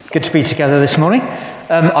Good to be together this morning.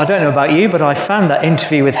 I don't know about you, but I found that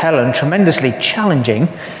interview with Helen tremendously challenging,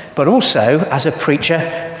 but also, as a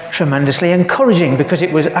preacher, tremendously encouraging, because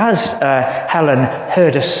it was as Helen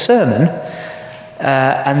heard a sermon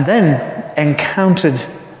and then encountered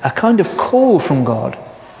a kind of call from God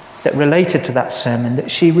that related to that sermon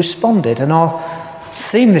that she responded. And our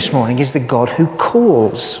theme this morning is the God who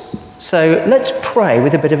calls. So let's pray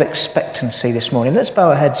with a bit of expectancy this morning. Let's bow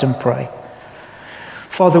our heads and pray.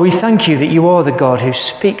 Father, we thank you that you are the God who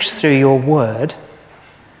speaks through your word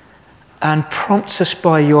and prompts us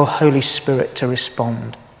by your Holy Spirit to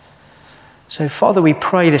respond. So, Father, we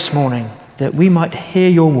pray this morning that we might hear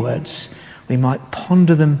your words, we might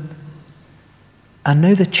ponder them and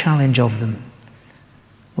know the challenge of them.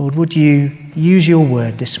 Lord, would you use your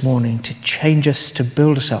word this morning to change us, to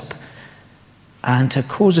build us up, and to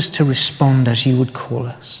cause us to respond as you would call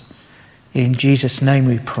us. In Jesus' name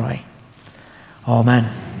we pray.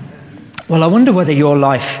 Amen. Well, I wonder whether your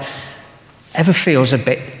life ever feels a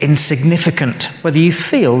bit insignificant, whether you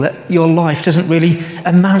feel that your life doesn't really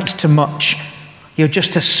amount to much. You're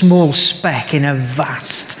just a small speck in a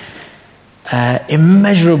vast,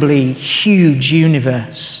 immeasurably huge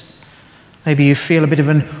universe. Maybe you feel a bit of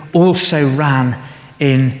an also-ran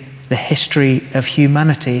in the history of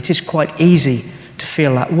humanity. It is quite easy to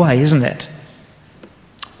feel that way, isn't it?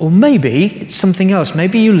 Or maybe it's something else.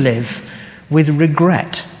 Maybe you live with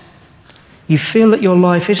regret. You feel that your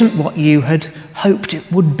life isn't what you had hoped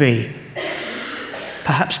it would be.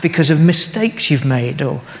 Perhaps because of mistakes you've made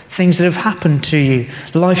or things that have happened to you,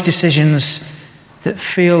 life decisions that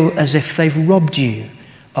feel as if they've robbed you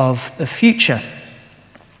of a future.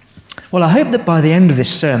 Well, I hope that by the end of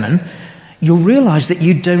this sermon, you'll realize that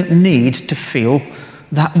you don't need to feel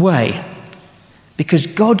that way, because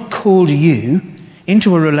God called you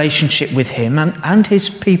into a relationship with him and his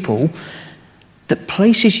people that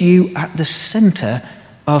places you at the center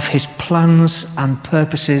of his plans and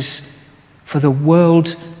purposes for the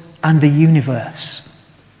world and the universe.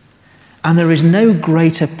 And there is no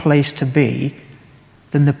greater place to be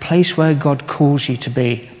than the place where God calls you to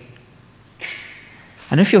be.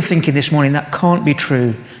 And if you're thinking this morning that can't be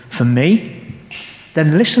true for me,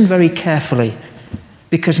 then listen very carefully,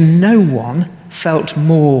 because no one felt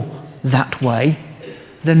more that way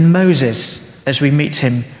than Moses as we meet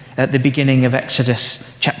him at the beginning of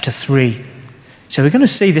Exodus chapter 3. So we're going to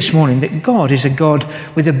see this morning that God is a God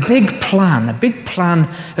with a big plan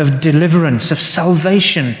of deliverance, of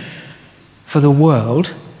salvation for the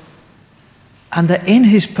world, and that in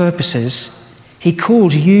his purposes, he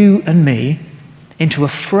called you and me into a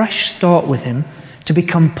fresh start with him to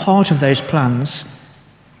become part of those plans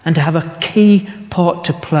and to have a key part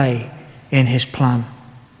to play in his plan.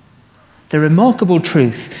 The remarkable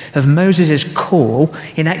truth of Moses' call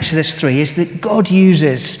in Exodus 3 is that God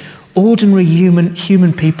uses ordinary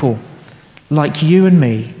human people like you and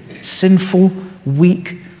me, sinful,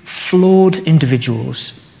 weak, flawed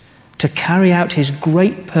individuals, to carry out his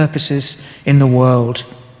great purposes in the world.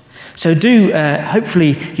 So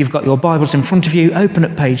hopefully you've got your Bibles in front of you, open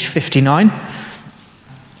at page 59.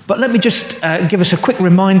 But let me just give us a quick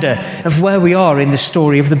reminder of where we are in the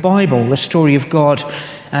story of the Bible, the story of God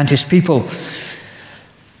and his people.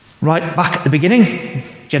 Right back at the beginning,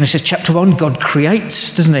 Genesis chapter 1, God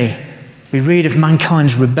creates, doesn't he? We read of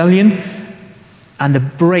mankind's rebellion and the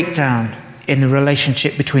breakdown in the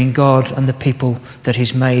relationship between God and the people that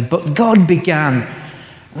he's made. But God began,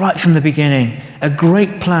 right from the beginning, a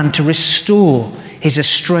great plan to restore his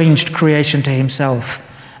estranged creation to himself.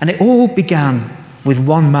 And it all began with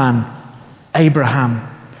one man, Abraham.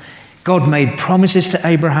 God made promises to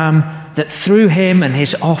Abraham that through him and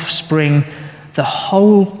his offspring, the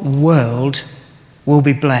whole world will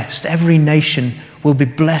be blessed. Every nation will be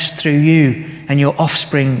blessed through you and your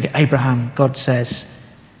offspring, Abraham, God says.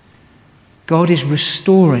 God is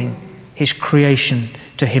restoring his creation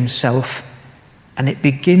to himself, and it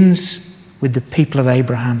begins with the people of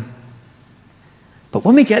Abraham. But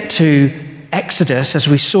when we get to Exodus, as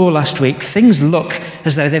we saw last week, things look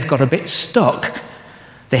as though they've got a bit stuck.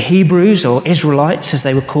 The Hebrews, or Israelites as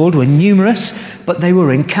they were called, were numerous, but they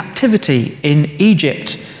were in captivity in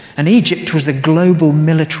Egypt. And Egypt was the global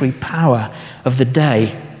military power of the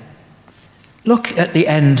day. Look at the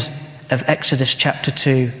end of Exodus chapter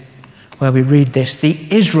 2, where we read this. The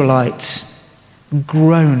Israelites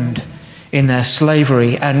groaned in their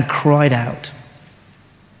slavery and cried out.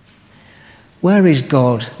 Where is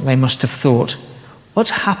God? They must have thought.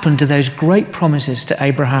 What's happened to those great promises to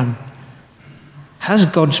Abraham? Has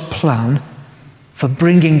God's plan for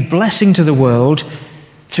bringing blessing to the world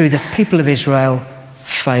through the people of Israel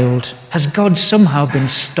failed? Has God somehow been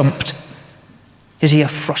stumped? Is he a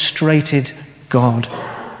frustrated God?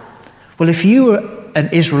 Well, if you were an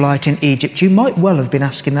Israelite in Egypt, you might well have been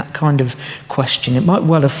asking that kind of question. It might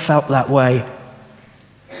well have felt that way.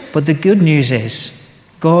 But the good news is,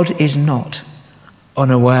 God is not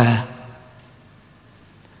unaware.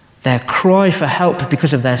 Their cry for help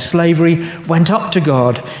because of their slavery went up to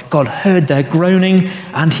God. God heard their groaning,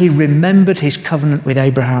 and he remembered his covenant with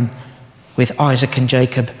Abraham, with Isaac and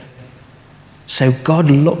Jacob. So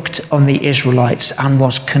God looked on the Israelites and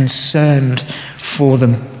was concerned for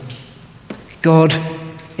them. God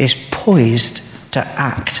is poised to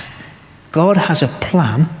act. God has a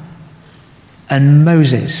plan, and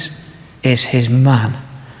Moses is his man.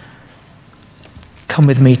 Come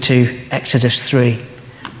with me to Exodus 3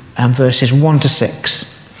 and verses 1 to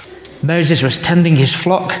 6. Moses was tending the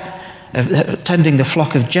flock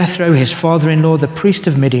of Jethro, his father-in-law, the priest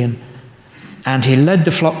of Midian. And he led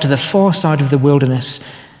the flock to the far side of the wilderness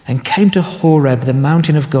and came to Horeb, the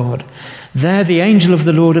mountain of God. There the angel of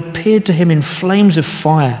the Lord appeared to him in flames of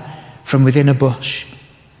fire from within a bush.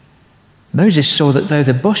 Moses saw that though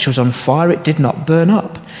the bush was on fire, it did not burn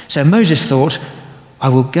up. So Moses thought, I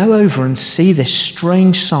will go over and see this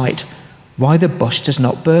strange sight, why the bush does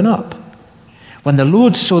not burn up. When the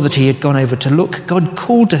Lord saw that he had gone over to look, God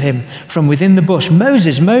called to him from within the bush,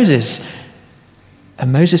 Moses, Moses.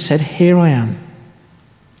 And Moses said, Here I am.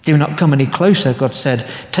 Do not come any closer, God said.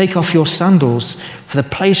 Take off your sandals, for the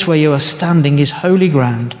place where you are standing is holy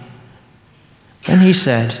ground. Then he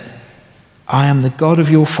said, I am the God of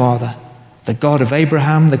your father, the God of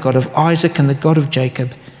Abraham, the God of Isaac, and the God of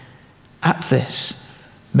Jacob. At this,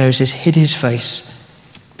 Moses hid his face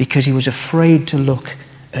because he was afraid to look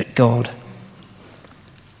at God.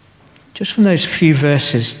 Just from those few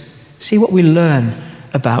verses, see what we learn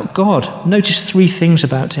about God. Notice three things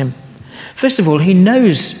about him. First of all, he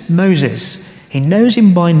knows Moses. He knows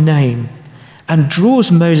him by name and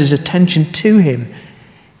draws Moses' attention to him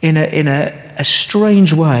in a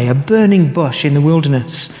strange way, a burning bush in the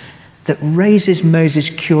wilderness that raises Moses'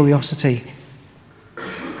 curiosity,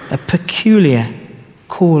 a peculiar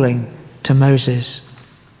calling to Moses.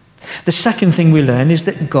 The second thing we learn is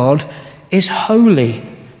that God is holy.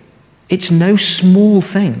 It's no small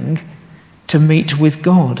thing to meet with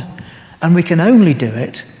God, and we can only do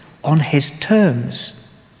it on his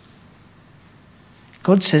terms.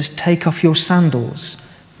 God says, take off your sandals,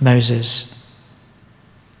 Moses.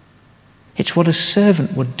 It's what a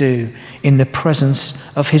servant would do in the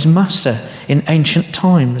presence of his master in ancient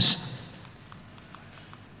times.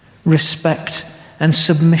 Respect and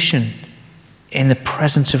submission in the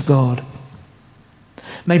presence of God.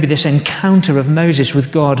 Maybe this encounter of Moses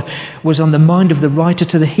with God was on the mind of the writer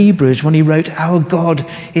to the Hebrews when he wrote, Our God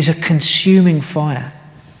is a consuming fire.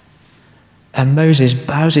 And Moses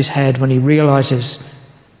bows his head when he realizes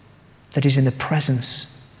that he's in the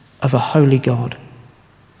presence of a holy God.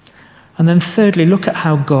 And then thirdly, look at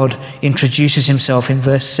how God introduces himself in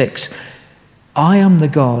verse 6. I am the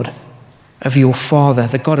God of your father,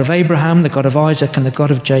 the God of Abraham, the God of Isaac, and the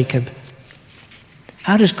God of Jacob.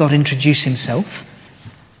 How does God introduce himself?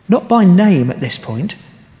 Not by name at this point.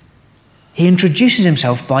 He introduces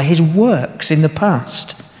himself by his works in the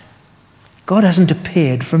past. God hasn't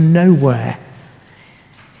appeared from nowhere.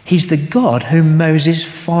 He's the God whom Moses'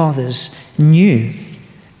 fathers knew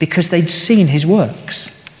because they'd seen his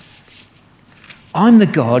works. I'm the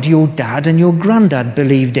God your dad and your granddad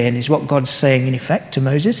believed in, is what God's saying in effect to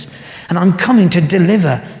Moses. And I'm coming to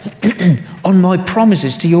deliver on my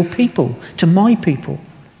promises to your people, to my people.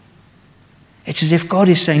 It's as if God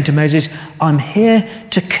is saying to Moses, I'm here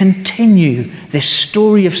to continue this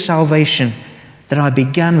story of salvation that I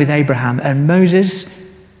began with Abraham. And Moses,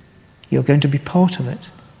 you're going to be part of it.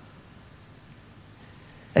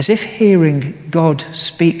 As if hearing God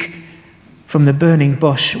speak from the burning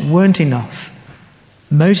bush weren't enough,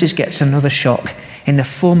 Moses gets another shock in the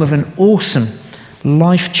form of an awesome,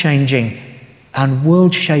 life-changing and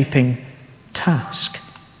world-shaping task.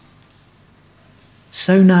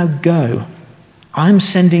 So now go. I'm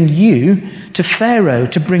sending you to Pharaoh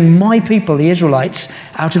to bring my people, the Israelites,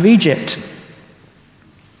 out of Egypt.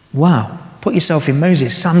 Wow. Put yourself in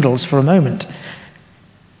Moses' sandals for a moment.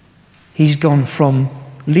 He's gone from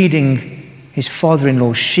leading his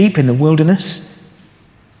father-in-law's sheep in the wilderness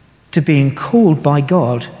to being called by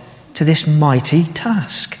God to this mighty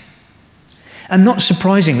task. And not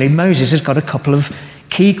surprisingly, Moses has got a couple of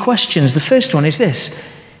key questions. The first one is this.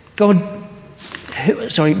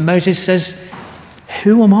 Moses says,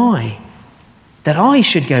 who am I that I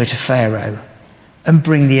should go to Pharaoh and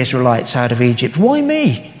bring the Israelites out of Egypt? Why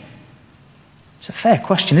me? It's a fair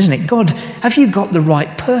question, isn't it? God, have you got the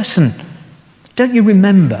right person? Don't you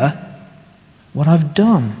remember what I've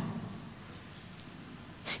done.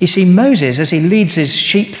 You see, Moses, as he leads his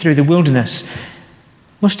sheep through the wilderness,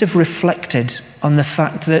 must have reflected on the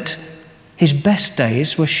fact that his best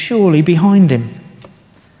days were surely behind him.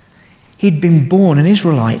 He'd been born an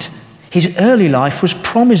Israelite. His early life was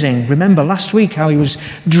promising. Remember last week how he was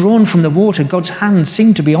drawn from the water. God's hand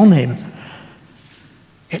seemed to be on him.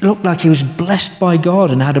 It looked like he was blessed by God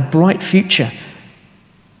and had a bright future.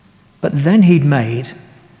 But then he'd made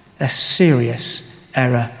a serious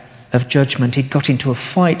error of judgment. He'd got into a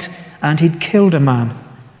fight and he'd killed a man.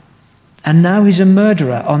 And now he's a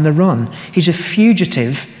murderer on the run. He's a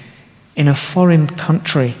fugitive in a foreign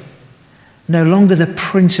country. No longer the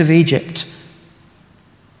prince of Egypt,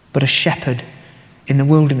 but a shepherd in the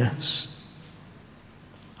wilderness.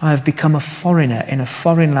 I have become a foreigner in a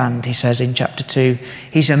foreign land, he says in chapter 2.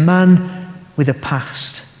 He's a man with a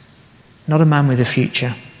past, not a man with a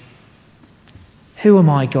future. Who am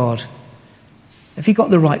I, God? Have you got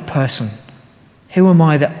the right person? Who am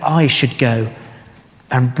I that I should go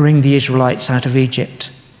and bring the Israelites out of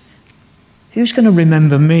Egypt? Who's going to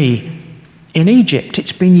remember me in Egypt?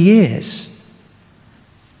 It's been years.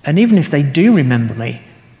 And even if they do remember me,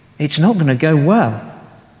 it's not going to go well.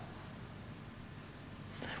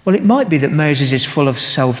 Well, it might be that Moses is full of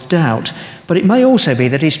self-doubt, but it may also be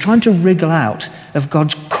that he's trying to wriggle out of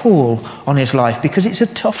God's call on his life because it's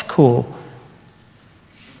a tough call.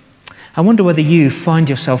 I wonder whether you find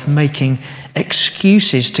yourself making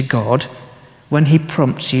excuses to God when he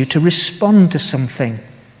prompts you to respond to something.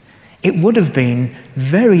 It would have been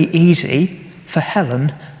very easy for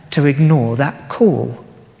Helen to ignore that call,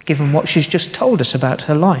 given what she's just told us about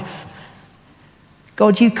her life.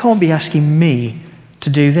 God, you can't be asking me to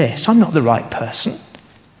do this. I'm not the right person.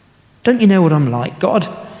 Don't you know what I'm like, God?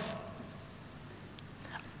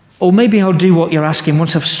 Or maybe I'll do what you're asking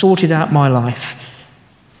once I've sorted out my life.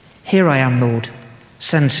 Here I am, Lord.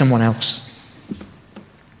 Send someone else.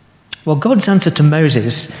 Well, God's answer to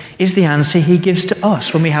Moses is the answer he gives to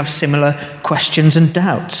us when we have similar questions and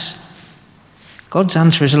doubts. God's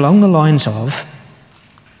answer is along the lines of,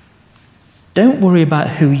 don't worry about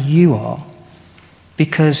who you are,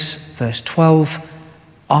 because, verse 12,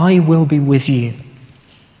 I will be with you.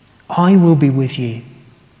 I will be with you,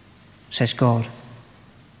 says God.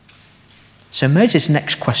 So Moses'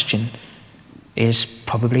 next question is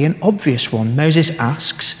probably an obvious one. Moses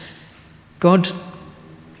asks, God,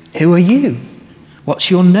 who are you? What's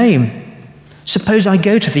your name? Suppose I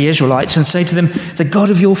go to the Israelites and say to them, the God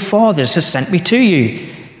of your fathers has sent me to you.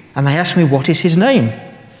 And they ask me, what is his name?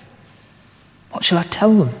 What shall I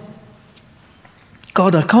tell them?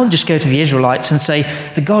 God, I can't just go to the Israelites and say,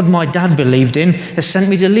 the God my dad believed in has sent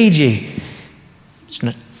me to lead you. It's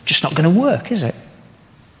just not going to work, is it?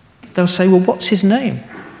 They'll say, well, what's his name?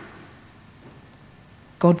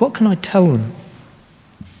 God, what can I tell them?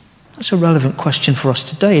 That's a relevant question for us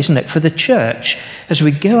today, isn't it? For the church, as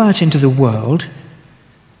we go out into the world,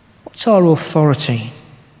 what's our authority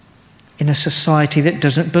in a society that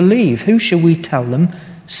doesn't believe? Who shall we tell them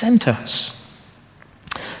sent us?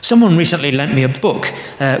 Someone recently lent me a book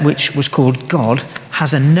which was called God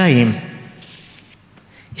Has a Name.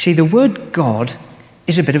 You see, the word God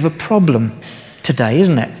is a bit of a problem today,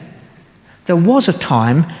 isn't it? There was a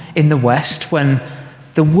time in the West when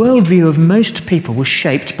the worldview of most people was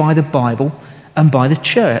shaped by the Bible and by the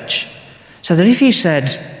church. So that if you said,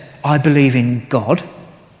 I believe in God,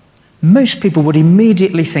 most people would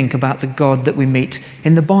immediately think about the God that we meet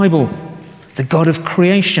in the Bible, the God of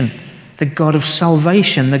creation, the God of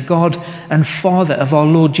salvation, the God and Father of our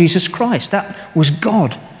Lord Jesus Christ. That was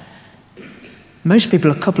God. Most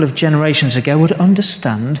people a couple of generations ago would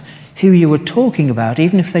understand who you were talking about,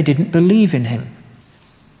 even if they didn't believe in him.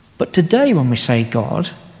 But today, when we say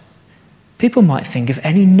God, people might think of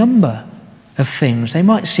any number of things. They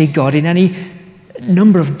might see God in any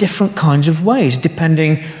number of different kinds of ways,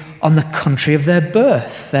 depending on the country of their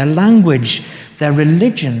birth, their language, their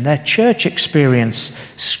religion, their church experience,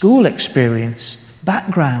 school experience,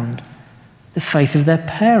 background, the faith of their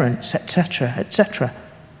parents, etc., etc.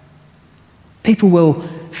 People will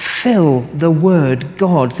fill the word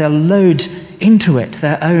God, they'll load into it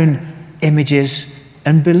their own images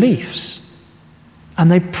and beliefs,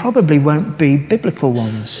 and they probably won't be biblical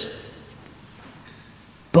ones.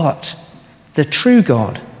 But the true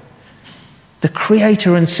God, the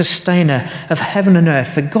creator and sustainer of heaven and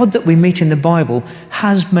earth, the God that we meet in the Bible,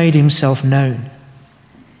 has made himself known.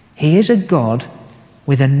 He is a God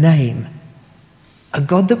with a name, a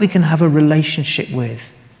God that we can have a relationship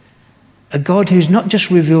with, a God who's not just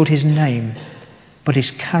revealed his name, but his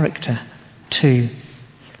character too.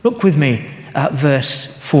 Look with me at verse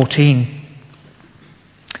 14.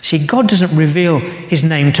 See, God doesn't reveal his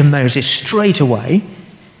name to Moses straight away.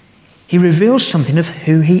 He reveals something of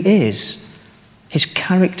who he is, his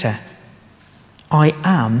character. I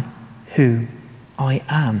am who I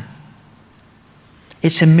am.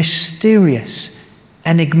 It's a mysterious,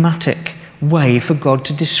 enigmatic way for God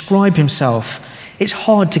to describe himself. It's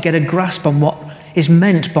hard to get a grasp on what is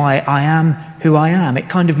meant by I am who I am. It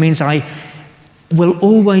kind of means I will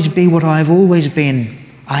always be what I've always been.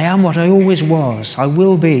 I am what I always was. I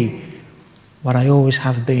will be what I always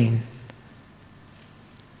have been.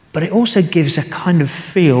 But it also gives a kind of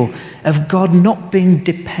feel of God not being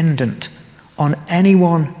dependent on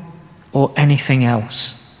anyone or anything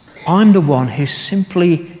else. I'm the one who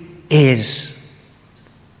simply is.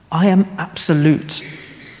 I am absolute.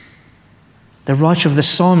 The writer of the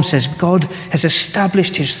Psalm says God has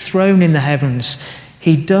established his throne in the heavens.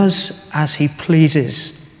 He does as he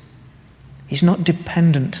pleases. He's not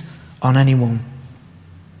dependent on anyone.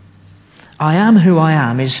 I am who I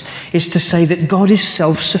am is to say that God is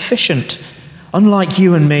self-sufficient. Unlike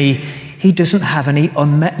you and me, he doesn't have any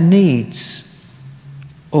unmet needs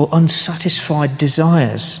or unsatisfied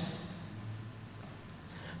desires.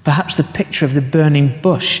 Perhaps the picture of the burning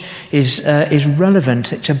bush is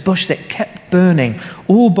relevant. It's a bush that kept burning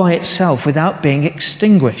all by itself without being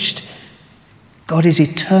extinguished. God is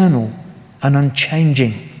eternal and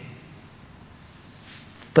unchanging.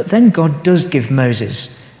 But then God does give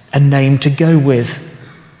Moses a name to go with.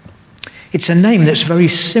 It's a name that's very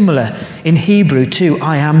similar in Hebrew to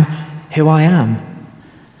I am who I am.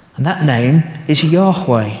 And that name is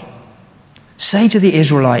Yahweh. Say to the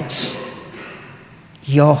Israelites,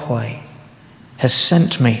 Yahweh has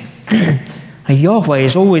sent me. Yahweh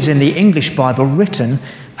is always in the English Bible written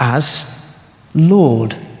as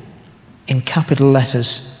Lord in capital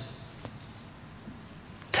letters.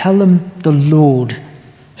 Tell them the Lord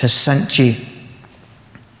has sent you.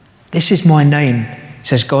 This is my name,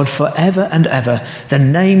 says God, forever and ever, the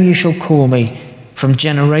name you shall call me from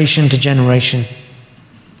generation to generation.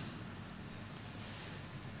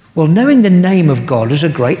 Well, knowing the name of God was a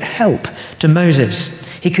great help to Moses.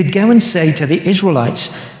 He could go and say to the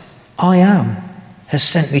Israelites, I am has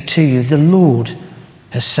sent me to you, the Lord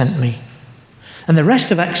has sent me. And the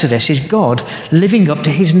rest of Exodus is God living up to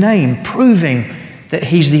his name, proving that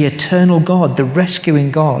he's the eternal God, the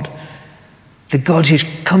rescuing God, the God who's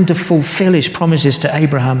come to fulfill his promises to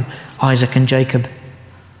Abraham, Isaac, and Jacob.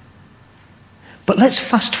 But let's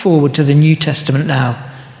fast forward to the New Testament now.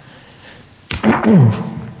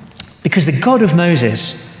 Because the God of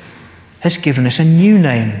Moses has given us a new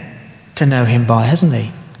name to know him by, hasn't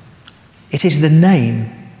he? It is the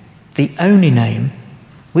name, the only name,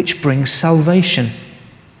 which brings salvation.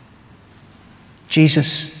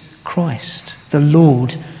 Jesus Christ, the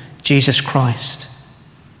Lord Jesus Christ.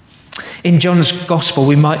 In John's Gospel,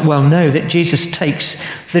 we might well know that Jesus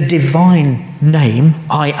takes the divine name,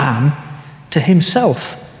 I am, to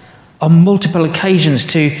himself on multiple occasions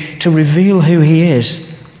to reveal who he is,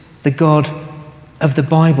 the God of the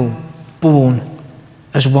Bible, born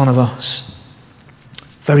as one of us.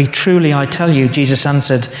 Very truly, I tell you, Jesus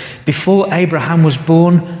answered, before Abraham was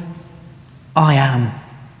born, I am.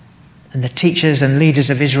 And the teachers and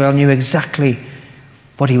leaders of Israel knew exactly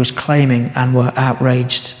what he was claiming and were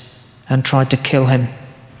outraged and tried to kill him.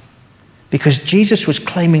 Because Jesus was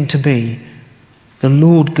claiming to be the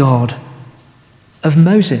Lord God of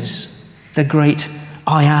Moses, the great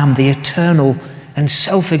I am, the eternal and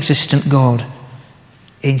self-existent God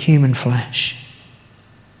in human flesh.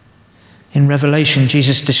 In Revelation,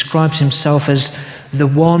 Jesus describes himself as the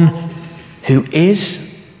one who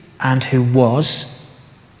is and who was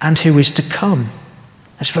and who is to come.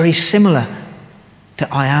 That's very similar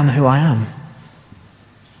to I am who I am.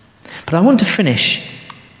 But I want to finish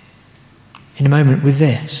in a moment with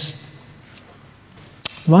this.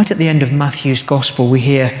 Right at the end of Matthew's Gospel, we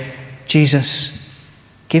hear Jesus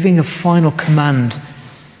giving a final command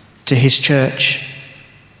to his church.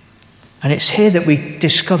 And it's here that we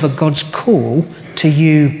discover God's call to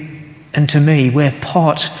you and to me. We're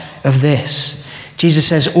part of this. Jesus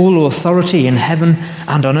says, all authority in heaven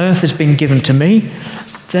and on earth has been given to me.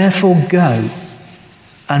 Therefore go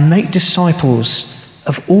and make disciples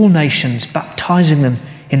of all nations, baptizing them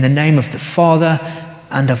in the name of the Father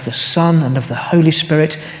and of the Son and of the Holy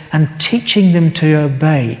Spirit, and teaching them to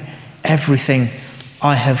obey everything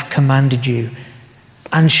I have commanded you.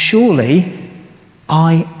 And surely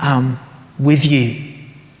I am with you.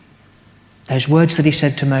 Those words that he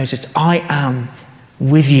said to Moses, I am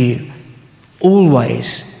with you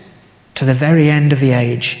always to the very end of the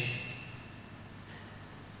age.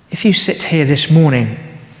 If you sit here this morning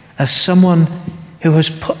as someone who has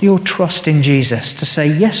put your trust in Jesus to say,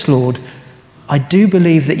 yes, Lord, I do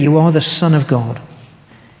believe that you are the Son of God,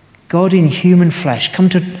 God in human flesh, come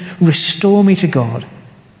to restore me to God,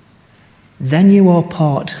 then you are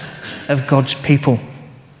part of God's people.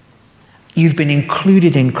 You've been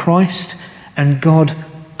included in Christ, and God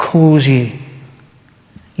calls you.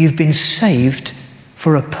 You've been saved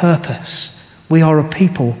for a purpose. We are a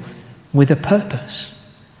people with a purpose.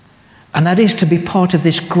 And that is to be part of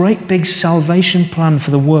this great big salvation plan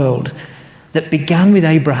for the world that began with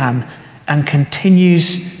Abraham and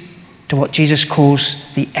continues to what Jesus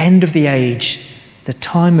calls the end of the age, the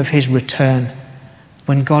time of his return,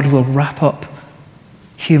 when God will wrap up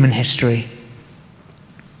human history.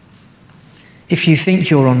 If you think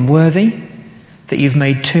you're unworthy, that you've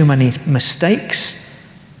made too many mistakes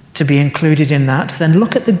to be included in that, then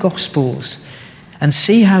look at the Gospels and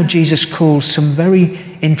see how Jesus calls some very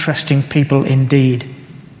interesting people indeed.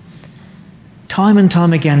 Time and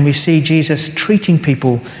time again we see Jesus treating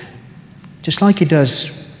people just like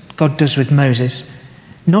God does with Moses,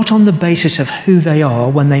 not on the basis of who they are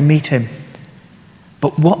when they meet him,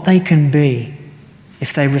 but what they can be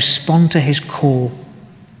if they respond to his call,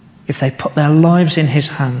 if they put their lives in his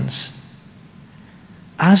hands.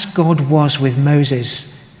 As God was with Moses,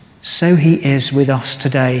 so he is with us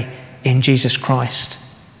today in Jesus Christ.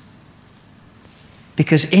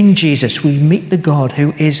 Because in Jesus we meet the God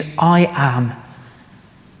who is I am,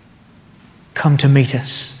 come to meet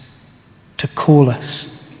us, to call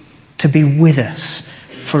us, to be with us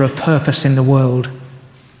for a purpose in the world.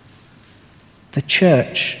 The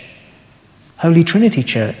church, Holy Trinity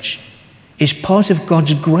Church, is part of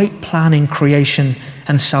God's great plan in creation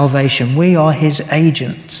and salvation. We are his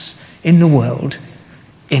agents in the world,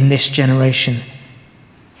 in this generation.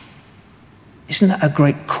 Isn't that a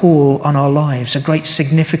great call on our lives, a great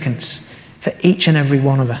significance for each and every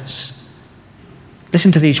one of us?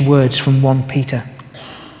 Listen to these words from 1 Peter.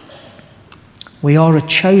 We are a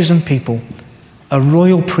chosen people, a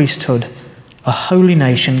royal priesthood, a holy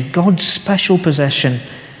nation, God's special possession,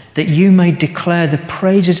 that you may declare the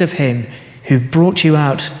praises of him who brought you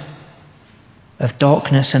out of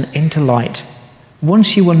darkness and into light.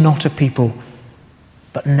 Once you were not a people,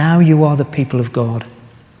 but now you are the people of God.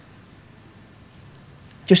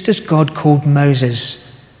 Just as God called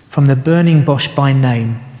Moses from the burning bush by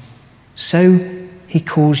name, so he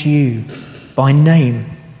calls you by name.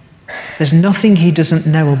 There's nothing he doesn't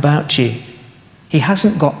know about you. He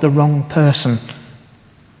hasn't got the wrong person.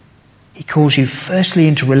 He calls you firstly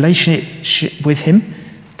into relationship with him,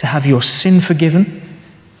 to have your sin forgiven,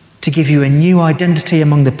 to give you a new identity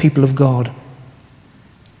among the people of God.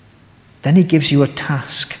 Then he gives you a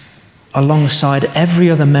task alongside every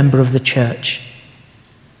other member of the church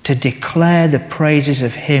to declare the praises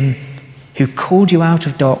of him who called you out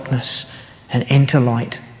of darkness and into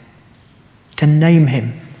light, to name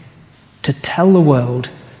him, to tell the world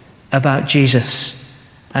about Jesus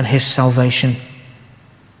and his salvation.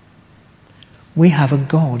 We have a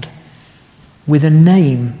God with a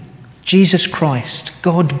name, Jesus Christ,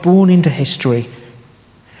 God born into history.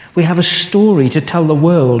 We have a story to tell the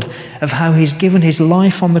world of how he's given his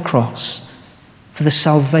life on the cross for the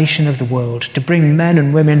salvation of the world, to bring men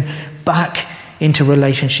and women back into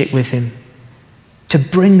relationship with him, to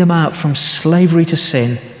bring them out from slavery to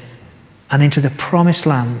sin and into the promised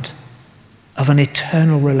land of an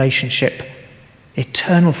eternal relationship,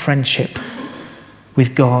 eternal friendship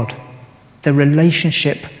with God, the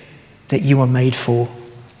relationship that you are made for.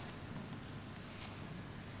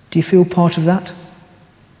 Do you feel part of that?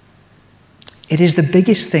 It is the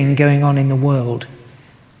biggest thing going on in the world.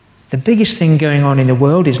 The biggest thing going on in the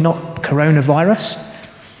world is not coronavirus.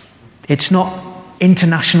 It's not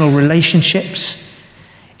international relationships.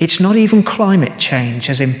 It's not even climate change,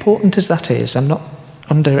 as important as that is. I'm not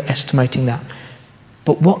underestimating that.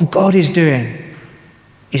 But what God is doing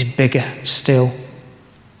is bigger still.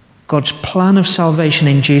 God's plan of salvation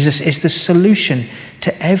in Jesus is the solution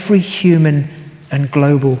to every human and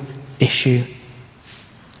global issue.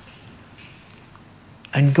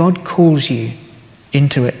 And God calls you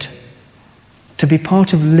into it to be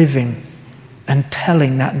part of living and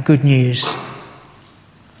telling that good news.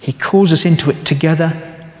 He calls us into it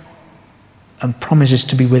together and promises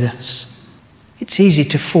to be with us. It's easy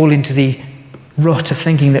to fall into the rut of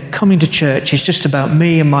thinking that coming to church is just about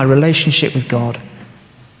me and my relationship with God.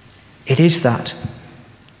 It is that,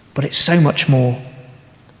 but it's so much more.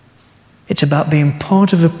 It's about being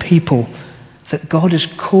part of a people that God has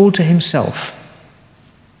called to himself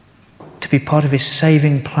to be part of his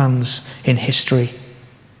saving plans in history.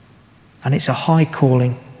 And it's a high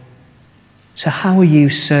calling. So how are you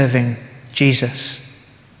serving Jesus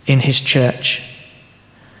in his church?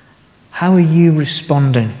 How are you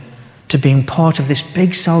responding to being part of this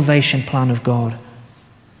big salvation plan of God?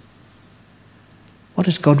 What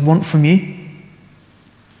does God want from you?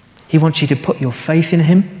 He wants you to put your faith in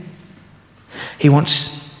him. He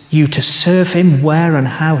wants you to serve him where and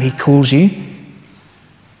how he calls you.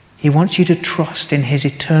 He wants you to trust in his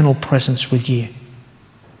eternal presence with you.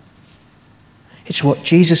 It's what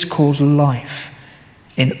Jesus calls life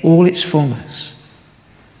in all its fullness.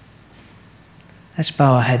 Let's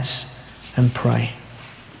bow our heads and pray.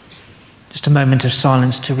 Just a moment of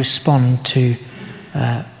silence to respond to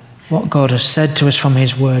what God has said to us from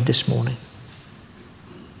his word this morning.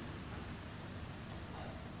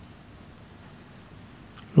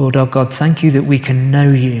 Lord our God, thank you that we can know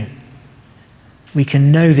you. We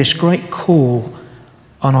can know this great call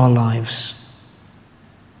on our lives.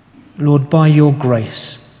 Lord, by your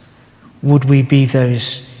grace, would we be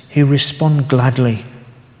those who respond gladly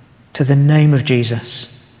to the name of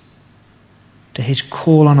Jesus, to his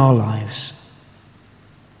call on our lives.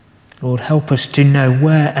 Lord, help us to know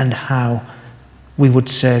where and how we would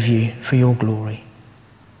serve you for your glory.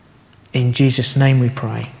 In Jesus' name we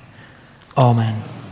pray. Amen.